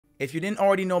If you didn't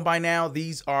already know by now,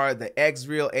 these are the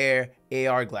XREAL Air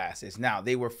AR glasses. Now,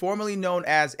 they were formerly known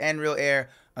as XREAL Air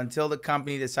until the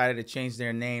company decided to change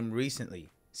their name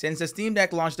recently. Since the Steam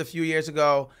Deck launched a few years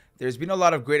ago, there's been a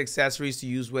lot of great accessories to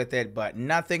use with it, but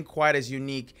nothing quite as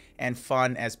unique and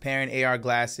fun as pairing AR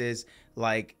glasses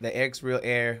like the XREAL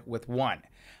Air with one.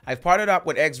 I've partnered up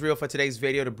with XREAL for today's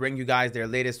video to bring you guys their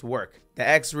latest work, the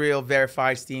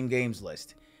XREALVerified Steam games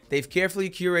list. They've carefully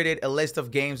curated a list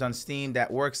of games on Steam that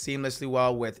works seamlessly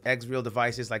well with XREAL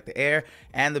devices like the Air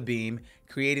and the Beam,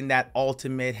 creating that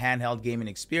ultimate handheld gaming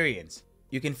experience.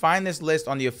 You can find this list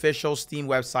on the official Steam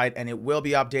website, and it will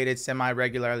be updated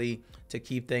semi-regularly to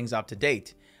keep things up to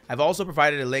date. I've also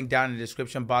provided a link down in the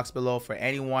description box below for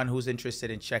anyone who's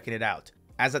interested in checking it out.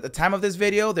 As at the time of this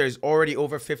video, there's already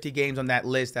over 50 games on that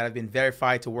list that have been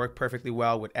verified to work perfectly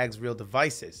well with XREAL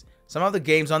devices. Some of the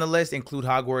games on the list include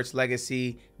Hogwarts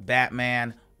Legacy,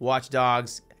 Batman, Watch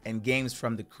Dogs, and games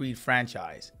from the Creed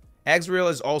franchise. XREAL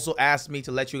has also asked me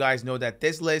to let you guys know that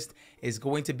this list is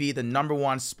going to be the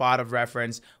 #1 spot of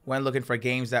reference when looking for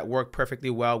games that work perfectly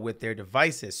well with their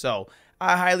devices. So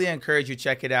I highly encourage you to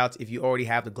check it out if you already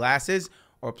have the glasses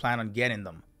or plan on getting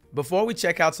them. Before we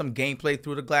check out some gameplay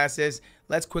through the glasses,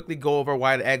 let's quickly go over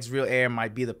why the XREAL Air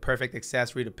might be the perfect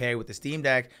accessory to pair with the Steam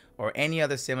Deck or any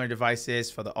other similar devices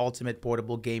for the ultimate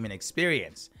portable gaming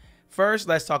experience. First,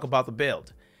 let's talk about the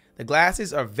build. The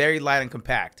glasses are very light and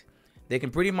compact. They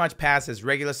can pretty much pass as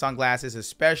regular sunglasses,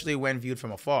 especially when viewed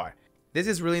from afar. This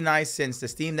is really nice since the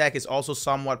Steam Deck is also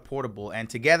somewhat portable, and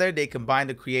together they combine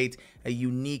to create a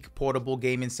unique portable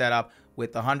gaming setup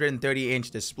with a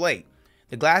 130-inch display.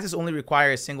 The glasses only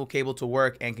require a single cable to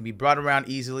work and can be brought around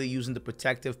easily using the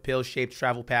protective pill-shaped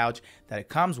travel pouch that it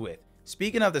comes with.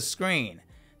 Speaking of the screen,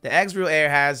 the XREAL Air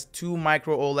has two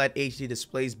micro OLED HD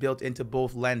displays built into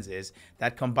both lenses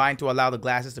that combine to allow the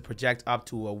glasses to project up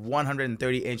to a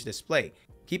 130-inch display.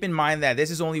 Keep in mind that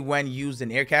this is only when used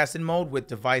in aircasting mode with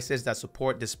devices that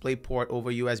support DisplayPort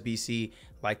over USB-C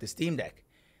like the Steam Deck.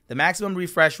 The maximum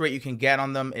refresh rate you can get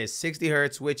on them is 60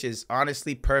 Hz, which is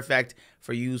honestly perfect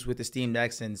for use with the Steam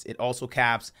Deck since it also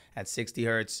caps at 60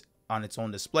 Hz on its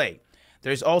own display.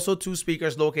 There's also two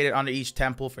speakers located under each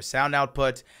temple for sound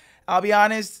output. I'll be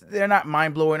honest, they're not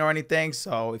mind-blowing or anything,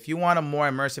 so if you want a more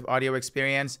immersive audio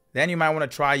experience, then you might want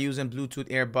to try using Bluetooth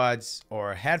earbuds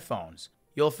or headphones.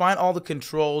 You'll find all the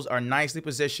controls are nicely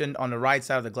positioned on the right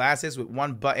side of the glasses with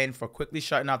one button for quickly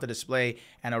shutting out the display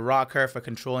and a rocker for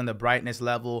controlling the brightness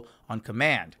level on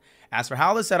command. As for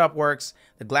how the setup works,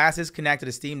 the glasses connect to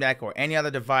the Steam Deck or any other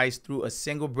device through a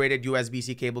single braided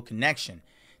USB-C cable connection.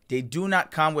 They do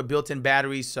not come with built-in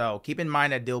batteries, so keep in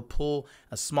mind that they'll pull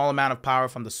a small amount of power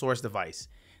from the source device.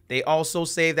 They also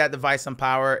save that device some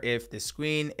power if the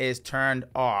screen is turned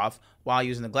off while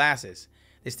using the glasses.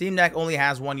 The Steam Deck only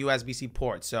has one USB-C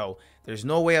port, so there's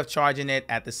no way of charging it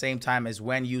at the same time as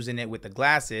when using it with the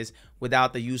glasses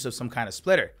without the use of some kind of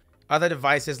splitter. Other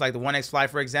devices like the One X Fly,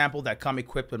 for example, that come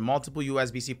equipped with multiple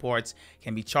USB-C ports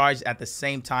can be charged at the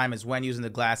same time as when using the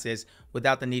glasses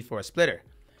without the need for a splitter.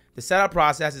 The setup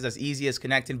process is as easy as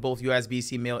connecting both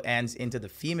USB-C male ends into the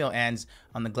female ends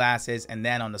on the glasses and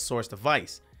then on the source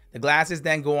device. The glasses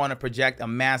then go on to project a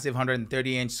massive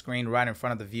 130-inch screen right in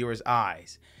front of the viewer's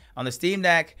eyes. On the Steam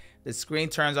Deck, the screen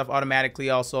turns off automatically,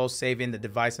 also saving the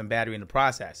device and battery in the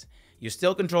process. You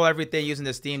still control everything using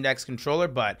the Steam Deck's controller,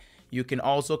 but you can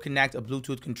also connect a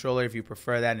Bluetooth controller if you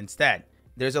prefer that instead.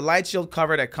 There's a light shield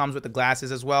cover that comes with the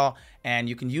glasses as well, and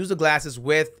you can use the glasses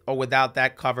with or without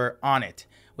that cover on it.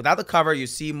 Without the cover, you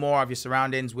see more of your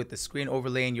surroundings with the screen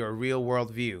overlaying your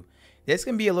real-world view. This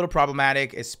can be a little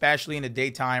problematic, especially in the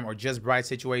daytime or just bright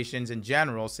situations in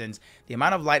general, since the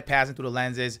amount of light passing through the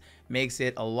lenses makes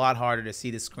it a lot harder to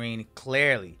see the screen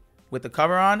clearly. With the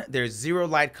cover on, there's zero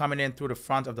light coming in through the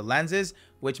front of the lenses,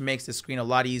 which makes the screen a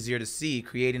lot easier to see,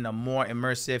 creating a more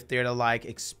immersive theater-like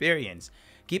experience.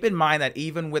 Keep in mind that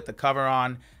even with the cover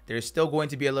on, there's still going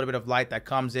to be a little bit of light that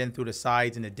comes in through the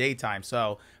sides in the daytime.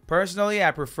 So personally, I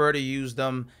prefer to use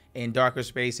them in darker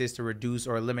spaces to reduce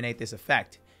or eliminate this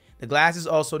effect. The glasses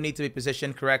also need to be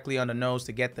positioned correctly on the nose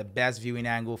to get the best viewing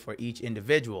angle for each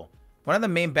individual. One of the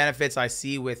main benefits I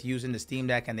see with using the Steam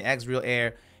Deck and the XREAL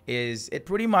Air is it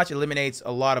pretty much eliminates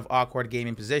a lot of awkward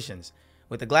gaming positions.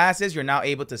 With the glasses, you're now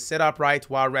able to sit upright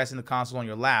while resting the console on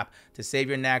your lap to save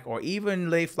your neck, or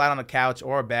even lay flat on a couch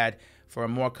or a bed for a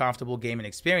more comfortable gaming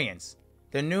experience.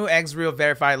 The new XREAL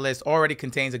Verified list already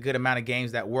contains a good amount of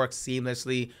games that work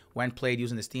seamlessly when played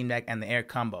using the Steam Deck and the Air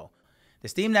combo. The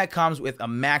Steam Deck comes with a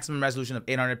maximum resolution of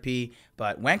 800p,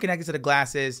 but when connected to the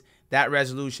glasses, that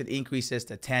resolution increases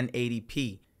to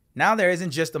 1080p. Now there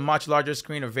isn't just a much larger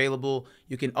screen available,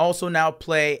 you can also now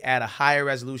play at a higher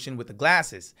resolution with the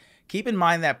glasses. Keep in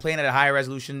mind that playing at a higher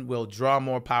resolution will draw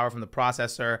more power from the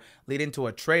processor, leading to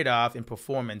a trade-off in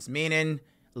performance, meaning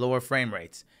lower frame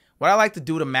rates. What I like to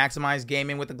do to maximize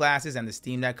gaming with the glasses and the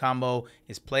Steam Deck combo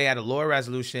is play at a lower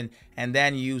resolution and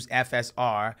then use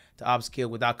FSR to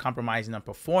upscale without compromising on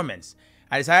performance.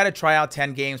 I decided to try out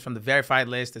 10 games from the verified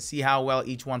list to see how well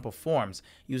each one performs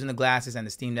using the glasses and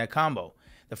the Steam Deck combo.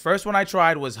 The first one I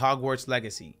tried was Hogwarts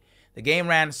Legacy. The game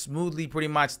ran smoothly, pretty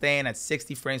much staying at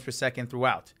 60 frames per second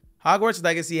throughout. Hogwarts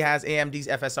Legacy has AMD's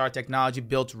FSR technology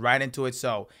built right into it,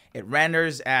 so it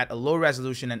renders at a low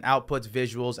resolution and outputs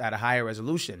visuals at a higher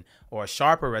resolution or a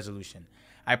sharper resolution.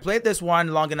 I played this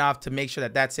one long enough to make sure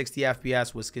that 60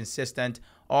 FPS was consistent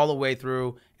all the way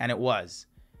through, and it was.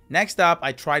 Next up,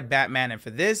 I tried Batman, and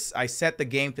for this, I set the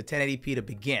game to 1080p to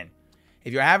begin.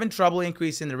 If you're having trouble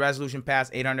increasing the resolution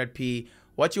past 800p,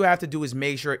 what you have to do is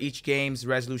make sure each game's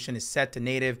resolution is set to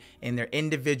native in their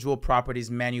individual properties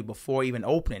menu before even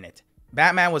opening it.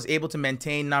 Batman was able to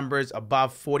maintain numbers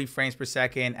above 40 frames per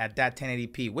second at that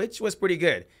 1080p, which was pretty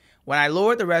good. When I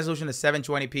lowered the resolution to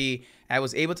 720p, I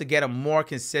was able to get a more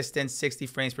consistent 60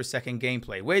 frames per second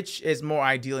gameplay, which is more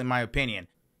ideal in my opinion.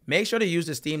 Make sure to use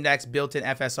the Steam Deck's built-in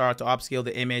FSR to upscale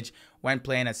the image when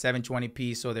playing at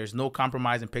 720p so there's no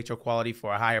compromise in picture quality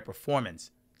for a higher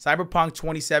performance. Cyberpunk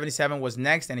 2077 was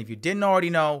next, and if you didn't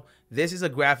already know, this is a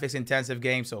graphics intensive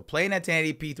game, so playing at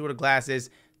 1080p through the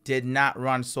glasses did not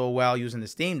run so well using the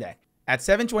Steam Deck. At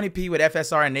 720p with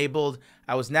FSR enabled,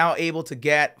 I was now able to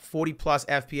get 40 plus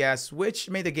FPS,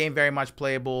 which made the game very much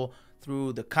playable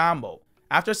through the combo.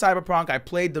 After Cyberpunk, I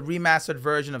played the remastered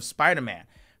version of Spider-Man.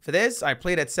 For this, I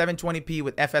played at 720p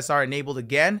with FSR enabled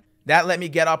again. That let me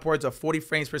get upwards of 40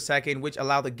 frames per second, which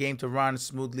allowed the game to run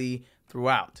smoothly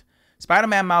throughout.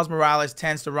 Spider-Man Miles Morales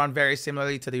tends to run very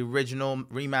similarly to the original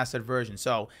remastered version,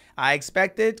 so I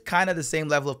expected kind of the same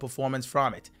level of performance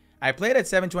from it. I played at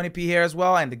 720p here as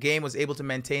well, and the game was able to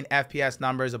maintain FPS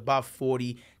numbers above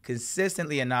 40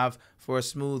 consistently enough for a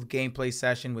smooth gameplay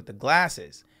session with the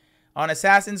glasses. On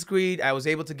Assassin's Creed, I was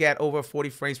able to get over 40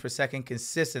 frames per second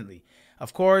consistently.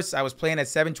 Of course, I was playing at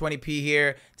 720p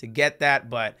here to get that,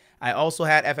 but I also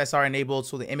had FSR enabled,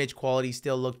 so the image quality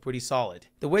still looked pretty solid.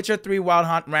 The Witcher 3 Wild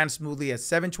Hunt ran smoothly at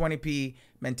 720p,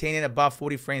 maintaining above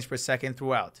 40 frames per second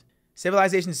throughout.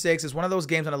 Civilization 6 is one of those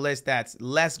games on the list that's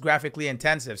less graphically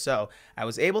intensive, so I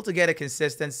was able to get a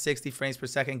consistent 60 frames per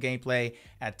second gameplay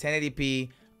at 1080p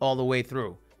all the way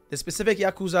through. The specific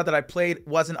Yakuza that I played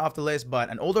wasn't off the list,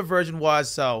 but an older version was,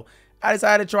 so I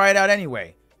decided to try it out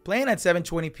anyway. Playing at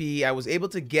 720p, I was able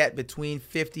to get between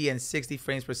 50 and 60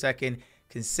 frames per second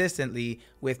consistently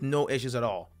with no issues at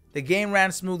all. The game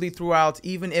ran smoothly throughout,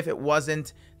 even if it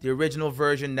wasn't the original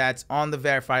version that's on the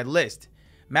verified list.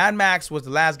 Mad Max was the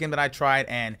last game that I tried,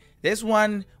 and this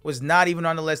one was not even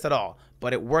on the list at all,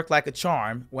 but it worked like a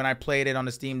charm when I played it on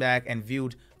the Steam Deck and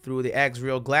viewed through the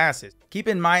XREAL glasses. Keep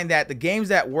in mind that the games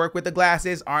that work with the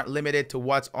glasses aren't limited to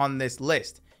what's on this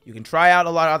list. You can try out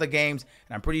a lot of other games,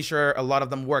 and I'm pretty sure a lot of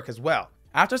them work as well.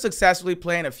 After successfully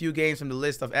playing a few games from the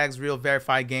list of XREAL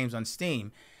verified games on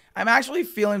Steam, I'm actually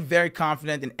feeling very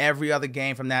confident in every other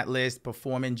game from that list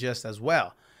performing just as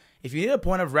well. If you need a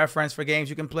point of reference for games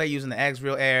you can play using the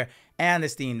XREAL Air and the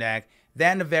Steam Deck,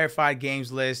 then the verified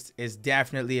games list is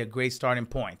definitely a great starting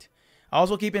point.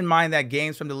 Also keep in mind that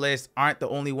games from the list aren't the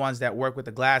only ones that work with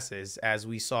the glasses, as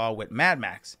we saw with Mad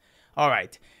Max.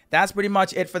 Alright, that's pretty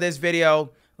much it for this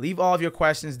video. Leave all of your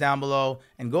questions down below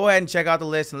and go ahead and check out the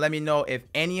list and let me know if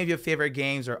any of your favorite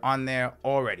games are on there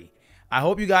already. I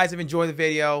hope you guys have enjoyed the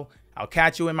video. I'll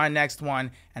catch you in my next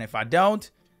one, and if I don't,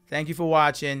 thank you for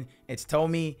watching. It's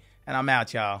Tommy, and I'm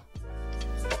out, y'all.